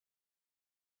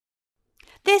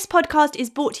This podcast is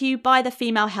brought to you by the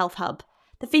Female Health Hub.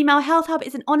 The Female Health Hub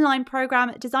is an online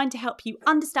program designed to help you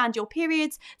understand your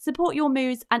periods, support your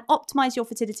moods, and optimize your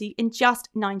fertility in just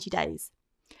 90 days.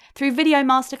 Through video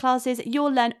masterclasses,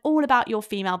 you'll learn all about your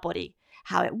female body,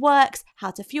 how it works,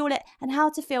 how to fuel it, and how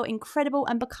to feel incredible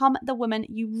and become the woman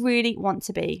you really want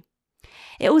to be.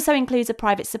 It also includes a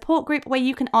private support group where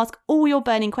you can ask all your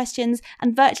burning questions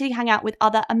and virtually hang out with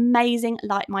other amazing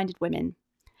like-minded women.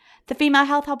 The Female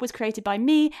Health Hub was created by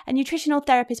me, a nutritional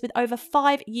therapist with over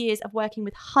 5 years of working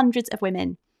with hundreds of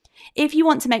women. If you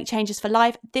want to make changes for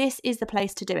life, this is the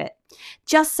place to do it.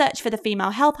 Just search for the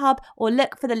Female Health Hub or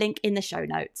look for the link in the show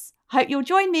notes. Hope you'll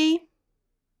join me.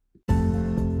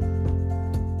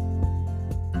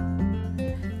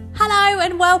 Hello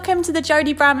and welcome to the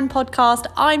Jodie Bramman podcast.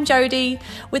 I'm Jodie.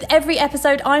 With every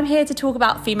episode, I'm here to talk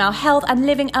about female health and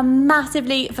living a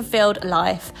massively fulfilled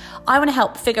life. I want to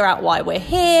help figure out why we're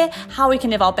here, how we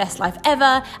can live our best life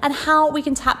ever, and how we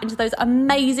can tap into those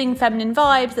amazing feminine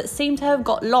vibes that seem to have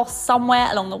got lost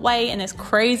somewhere along the way in this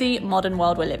crazy modern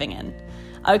world we're living in.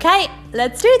 Okay,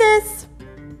 let's do this.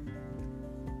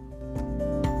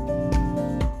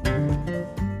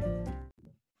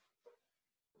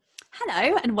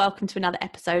 Hello and welcome to another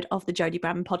episode of the Jodie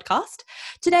Bramman podcast.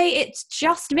 Today it's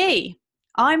just me.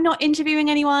 I'm not interviewing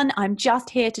anyone. I'm just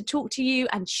here to talk to you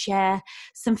and share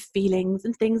some feelings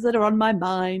and things that are on my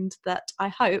mind that I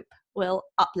hope will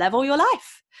up-level your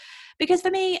life. Because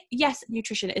for me, yes,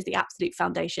 nutrition is the absolute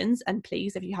foundations. And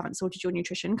please, if you haven't sorted your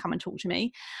nutrition, come and talk to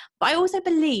me. But I also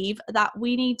believe that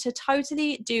we need to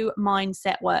totally do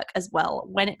mindset work as well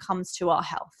when it comes to our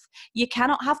health. You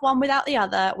cannot have one without the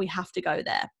other. We have to go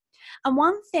there. And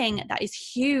one thing that is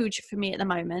huge for me at the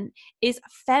moment is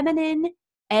feminine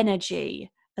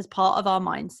energy as part of our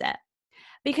mindset.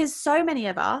 Because so many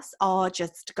of us are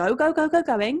just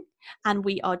going, and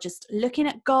we are just looking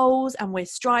at goals and we're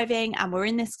striving and we're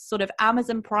in this sort of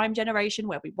Amazon Prime generation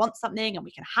where we want something and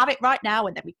we can have it right now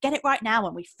and then we get it right now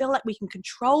and we feel like we can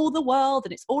control the world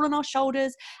and it's all on our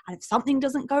shoulders, and if something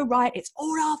doesn't go right, it's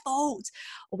all our fault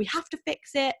or we have to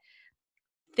fix it.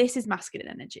 This is masculine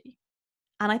energy.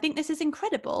 And I think this is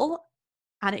incredible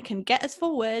and it can get us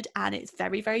forward and it's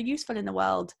very, very useful in the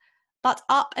world, but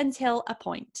up until a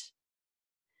point.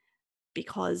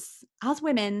 Because as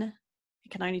women, it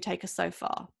can only take us so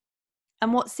far.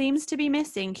 And what seems to be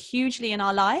missing hugely in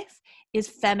our life is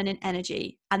feminine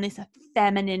energy and this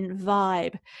feminine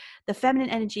vibe. The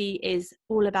feminine energy is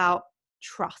all about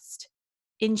trust,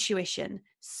 intuition,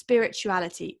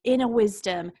 spirituality, inner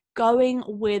wisdom, going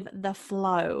with the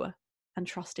flow, and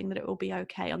trusting that it will be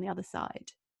okay on the other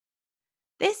side.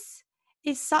 This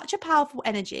is such a powerful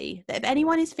energy that if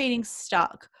anyone is feeling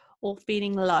stuck or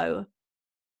feeling low,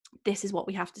 this is what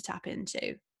we have to tap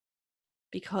into,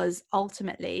 because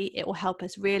ultimately it will help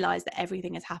us realize that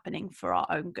everything is happening for our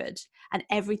own good and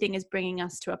everything is bringing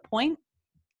us to a point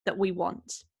that we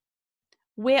want.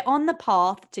 We're on the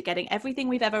path to getting everything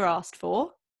we've ever asked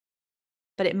for,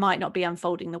 but it might not be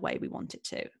unfolding the way we want it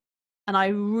to. And I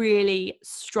really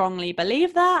strongly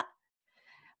believe that.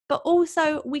 But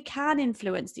also we can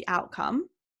influence the outcome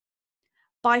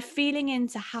by feeling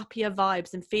into happier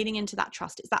vibes and feeling into that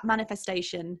trust. It's that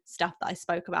manifestation stuff that I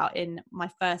spoke about in my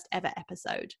first ever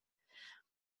episode.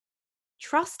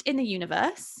 Trust in the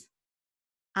universe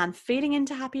and feeling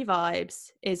into happy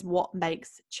vibes is what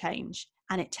makes change.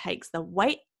 And it takes the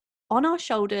weight on our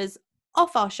shoulders,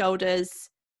 off our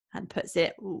shoulders, and puts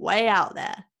it way out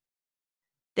there.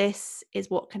 This is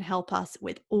what can help us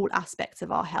with all aspects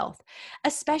of our health,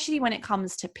 especially when it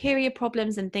comes to period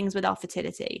problems and things with our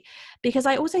fertility. Because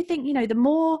I also think, the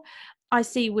more I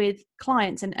see with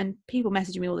clients and people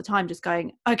messaging me all the time just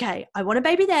going, okay, I want a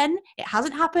baby then. It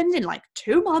hasn't happened in like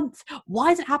 2 months.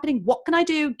 Why is it happening? What can I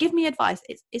do? Give me advice.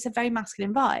 It's a very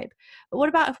masculine vibe. But what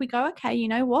about if we go, okay, you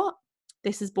know what?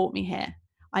 This has brought me here.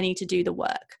 I need to do the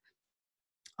work.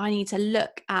 I need to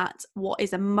look at what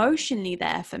is emotionally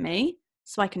there for me,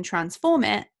 so I can transform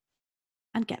it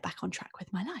and get back on track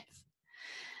with my life.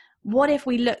 What if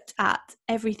we looked at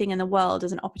everything in the world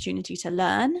as an opportunity to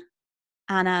learn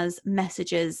and as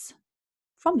messages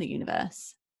from the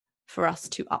universe for us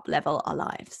to up-level our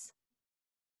lives?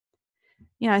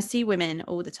 I see women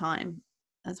all the time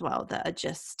as well that are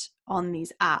just on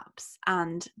these apps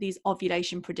and these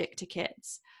ovulation predictor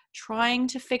kits trying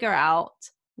to figure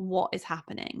out what is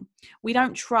happening. We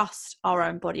don't trust our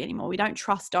own body anymore. We don't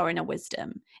trust our inner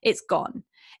wisdom. It's gone.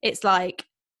 It's like,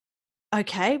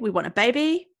 okay, we want a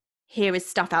baby. Here is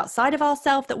stuff outside of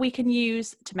ourselves that we can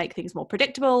use to make things more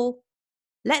predictable.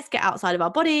 Let's get outside of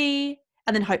our body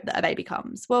and then hope that a baby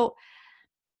comes. Well,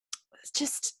 it's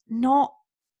just not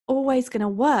always going to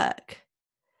work.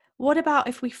 What about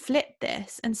if we flipped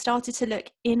this and started to look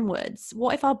inwards?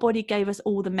 What if our body gave us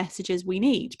all the messages we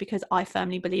need? Because I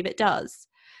firmly believe it does.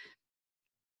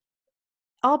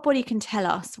 Our body can tell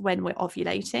us when we're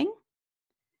ovulating.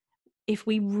 If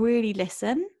we really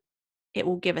listen, it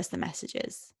will give us the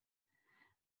messages.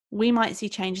 We might see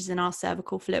changes in our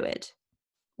cervical fluid.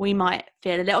 We might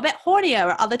feel a little bit hornier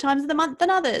at other times of the month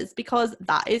than others, because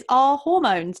that is our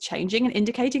hormones changing and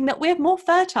indicating that we're more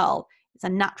fertile. It's a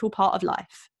natural part of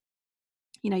life.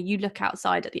 You look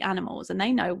outside at the animals and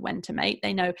they know when to mate.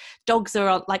 They know dogs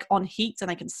are like on heat and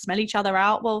they can smell each other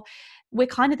out. Well, we're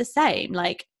kind of the same.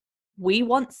 Like, we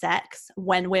want sex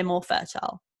when we're more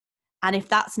fertile. And if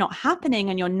that's not happening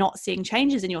and you're not seeing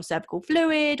changes in your cervical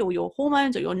fluid or your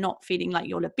hormones, or you're not feeling like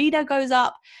your libido goes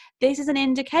up, this is an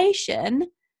indication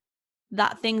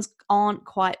that things aren't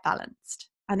quite balanced.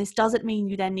 And this doesn't mean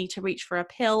you then need to reach for a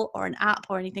pill or an app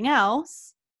or anything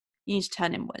else. You need to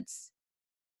turn inwards.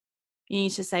 You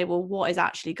need to say, well, what is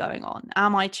actually going on?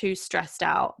 Am I too stressed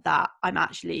out that I'm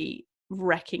actually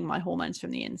wrecking my hormones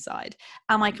from the inside?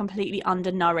 Am I completely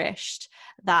undernourished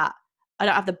that I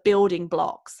don't have the building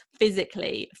blocks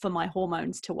physically for my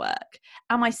hormones to work?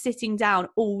 Am I sitting down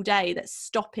all day that's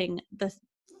stopping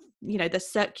the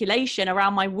circulation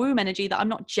around my womb energy, that I'm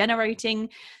not generating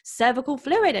cervical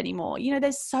fluid anymore?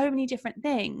 There's so many different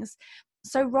things.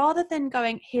 So rather than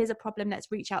going, here's a problem,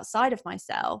 let's reach outside of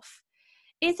myself,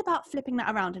 it's about flipping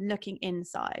that around and looking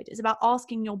inside. It's about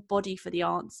asking your body for the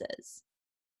answers.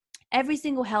 Every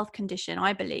single health condition,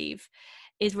 I believe,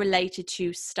 is related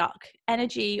to stuck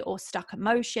energy or stuck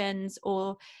emotions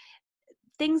or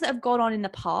things that have gone on in the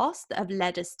past that have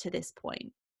led us to this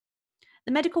point.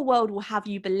 The medical world will have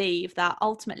you believe that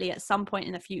ultimately at some point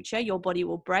in the future, your body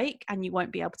will break and you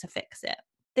won't be able to fix it.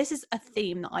 This is a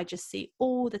theme that I just see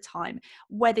all the time.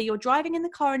 Whether you're driving in the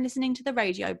car and listening to the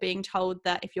radio being told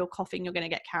that if you're coughing, you're going to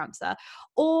get cancer,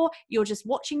 or you're just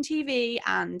watching TV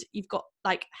and you've got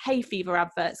like hay fever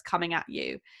adverts coming at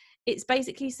you. It's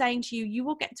basically saying to you, you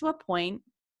will get to a point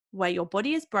where your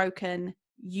body is broken.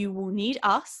 You will need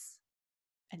us,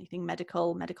 anything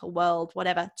medical world,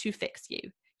 whatever, to fix you.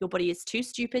 Your body is too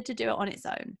stupid to do it on its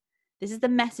own. This is the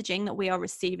messaging that we are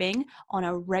receiving on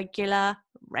a regular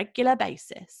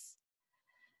basis.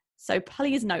 So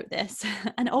please note this,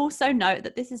 and also note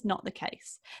that this is not the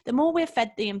case. The more we're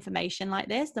fed the information like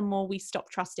this, the more we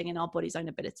stop trusting in our body's own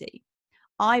ability.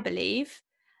 I believe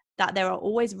that there are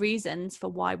always reasons for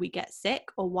why we get sick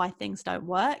or why things don't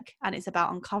work, and it's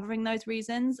about uncovering those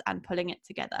reasons and pulling it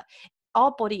together.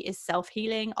 Our body is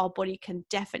self-healing. Our body can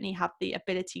definitely have the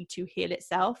ability to heal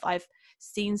itself. I've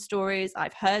seen stories,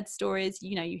 I've heard stories,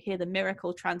 you hear the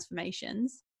miracle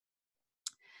transformations.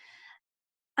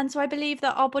 And so I believe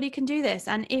that our body can do this.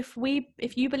 And if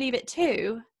you believe it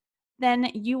too, then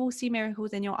you will see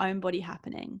miracles in your own body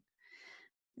happening.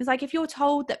 It's like if you're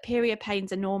told that period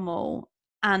pains are normal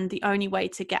and the only way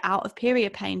to get out of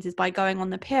period pains is by going on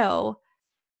the pill,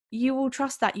 you will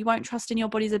trust that. You won't trust in your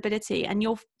body's ability, and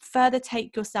you'll further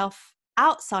take yourself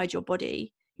outside your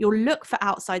body. You'll look for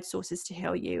outside sources to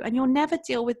heal you, and you'll never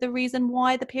deal with the reason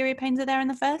why the period pains are there in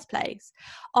the first place.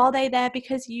 Are they there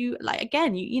because you're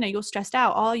stressed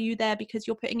out? Are you there because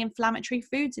you're putting inflammatory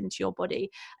foods into your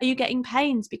body? Are you getting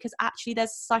pains because actually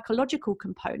there's a psychological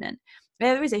component?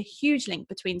 There is a huge link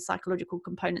between psychological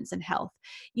components and health.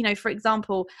 For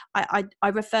example, I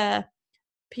refer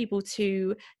people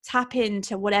to tap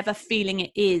into whatever feeling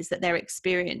it is that they're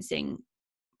experiencing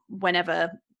whenever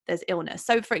there's illness.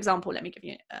 So for example, let me give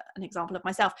you an example of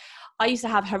myself. I used to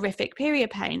have horrific period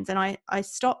pains, and I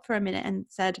stopped for a minute and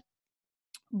said,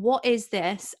 what is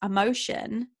this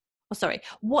emotion?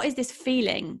 What is this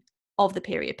feeling of the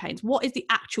period pains? What is the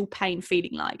actual pain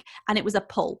feeling like? And it was a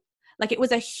pull. Like, it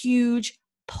was a huge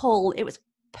pull. It was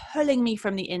pulling me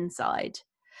from the inside.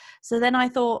 So then I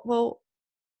thought, well,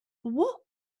 what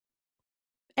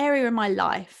area in my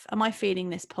life am I feeling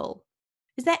this pull?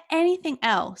 Is there anything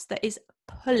else that is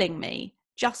pulling me,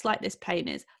 just like this pain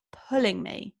is pulling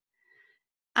me?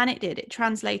 And it did. It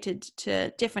translated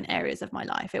to different areas of my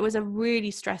life. It was a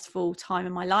really stressful time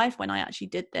in my life when I actually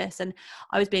did this, and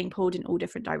I was being pulled in all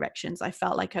different directions. I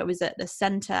felt like I was at the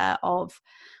center of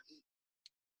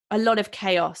a lot of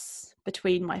chaos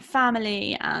between my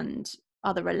family and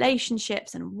other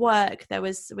relationships and work. There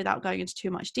was, without going into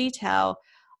too much detail,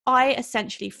 I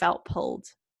essentially felt pulled,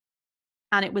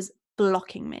 and it was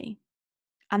blocking me.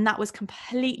 And that was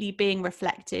completely being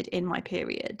reflected in my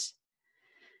period.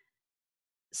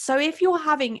 So if you're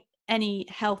having any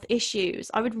health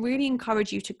issues, I would really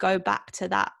encourage you to go back to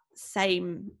that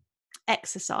same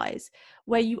exercise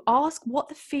where you ask what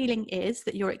the feeling is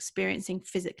that you're experiencing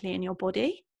physically in your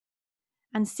body.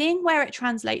 and seeing where it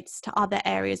translates to other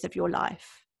areas of your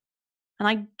life. And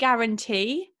I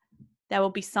guarantee there will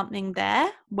be something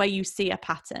there where you see a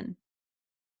pattern.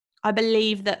 I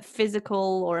believe that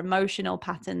emotional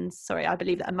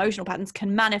patterns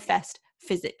can manifest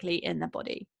physically in the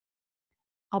body.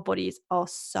 Our bodies are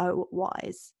so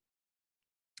wise.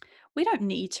 We don't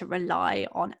need to rely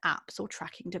on apps or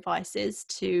tracking devices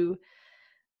to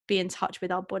be in touch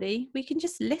with our body. We can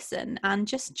just listen and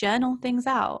just journal things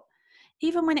out.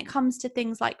 Even when it comes to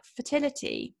things like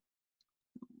fertility,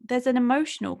 there's an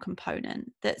emotional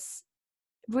component that's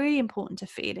really important to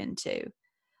feel into.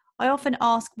 I often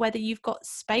ask whether you've got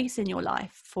space in your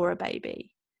life for a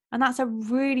baby. And that's a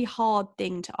really hard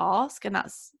thing to ask. And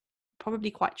that's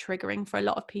probably quite triggering for a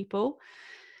lot of people.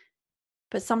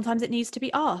 But sometimes it needs to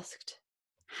be asked.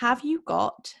 Have you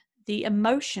got the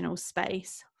emotional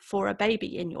space for a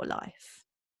baby in your life?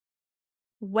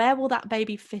 Where will that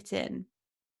baby fit in?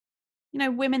 You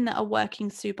know, women that are working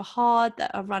super hard,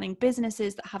 that are running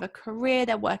businesses, that have a career,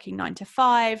 they're working 9 to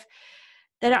 5.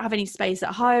 They don't have any space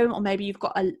at home, or maybe you've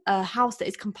got a house that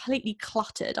is completely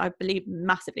cluttered. I believe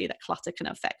massively that clutter can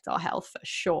affect our health for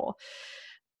sure.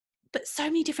 But so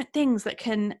many different things that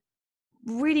can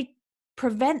really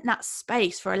prevent that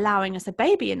space for allowing us a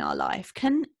baby in our life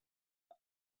can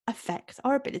affect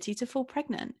our ability to fall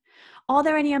pregnant. Are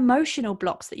there any emotional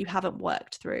blocks that you haven't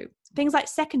worked through? Things like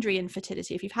secondary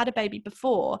infertility, if you've had a baby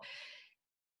before,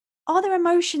 are there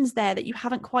emotions there that you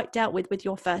haven't quite dealt with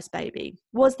your first baby?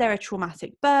 Was there a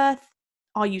traumatic birth?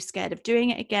 Are you scared of doing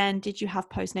it again? Did you have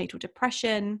postnatal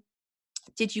depression?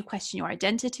 Did you question your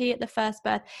identity at the first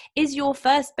birth? Is your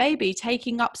first baby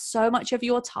taking up so much of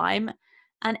your time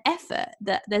and effort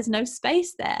that there's no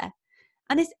space there?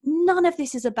 And none of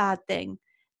this is a bad thing.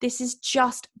 This is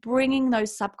just bringing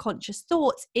those subconscious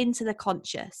thoughts into the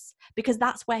conscious, because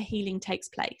that's where healing takes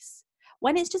place.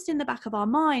 When it's just in the back of our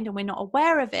mind and we're not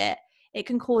aware of it, it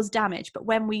can cause damage. But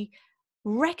when we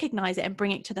recognize it and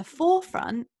bring it to the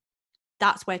forefront,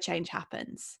 that's where change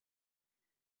happens.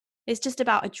 It's just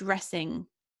about addressing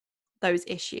those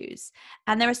issues.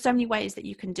 And there are so many ways that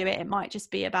you can do it. It might just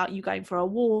be about you going for a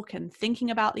walk and thinking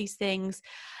about these things.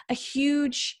 A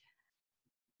huge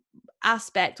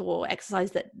aspect or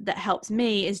exercise that helps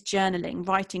me is journaling,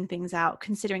 writing things out,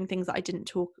 considering things that I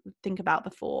didn't think about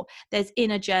before. There's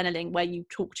inner journaling where you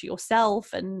talk to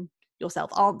yourself and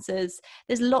yourself answers.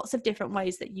 There's lots of different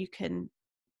ways that you can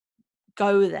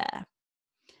go there.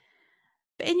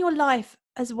 But in your life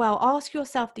as well, ask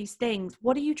yourself these things.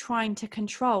 What are you trying to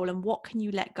control and what can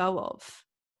you let go of?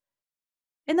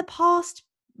 In the past,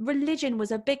 religion was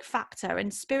a big factor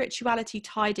and spirituality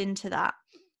tied into that.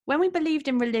 When we believed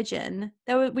in religion,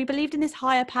 we believed in this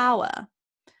higher power.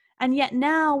 And yet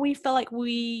now we feel like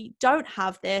we don't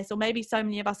have this, or maybe so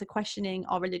many of us are questioning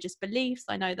our religious beliefs.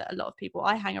 I know that a lot of people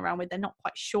I hang around with, they're not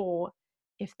quite sure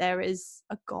if there is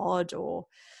a God or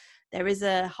there is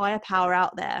a higher power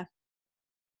out there.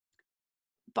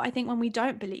 But I think when we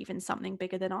don't believe in something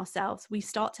bigger than ourselves, we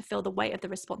start to feel the weight of the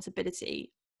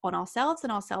responsibility on ourselves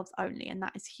and ourselves only, and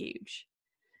that is huge.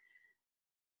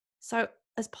 So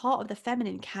as part of the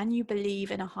feminine, can you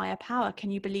believe in a higher power?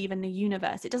 Can you believe in the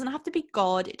universe? It doesn't have to be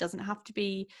God. It doesn't have to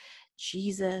be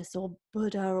Jesus or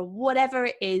Buddha or whatever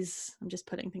it is. I'm just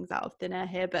putting things out of thin air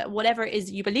here, but whatever it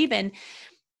is you believe in,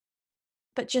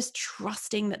 but just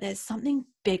trusting that there's something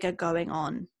bigger going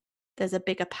on. There's a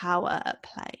bigger power at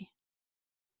play.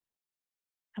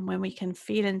 And when we can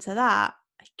feel into that,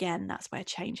 again, that's where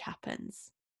change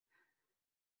happens.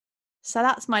 So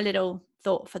that's my little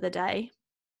thought for the day.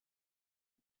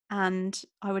 And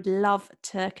I would love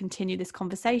to continue this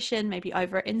conversation, maybe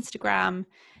over at Instagram.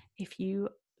 If you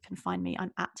can find me,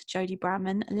 I'm at Jodie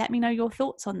Bramman. Let me know your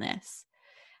thoughts on this.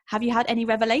 Have you had any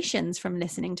revelations from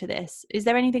listening to this? Is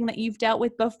there anything that you've dealt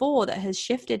with before that has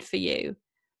shifted for you?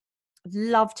 I'd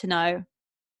love to know.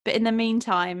 But in the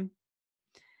meantime,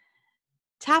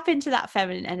 tap into that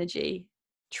feminine energy.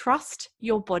 Trust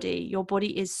your body. Your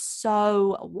body is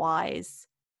so wise.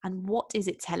 And what is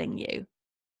it telling you?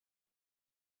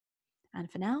 And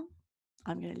for now,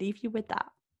 I'm going to leave you with that.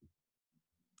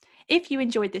 If you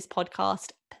enjoyed this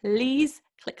podcast, please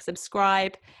click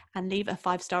subscribe and leave a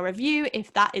 5-star review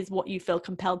if that is what you feel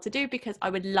compelled to do, because I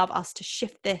would love us to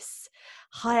shift this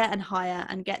higher and higher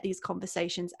and get these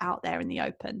conversations out there in the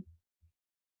open.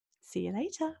 See you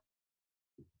later.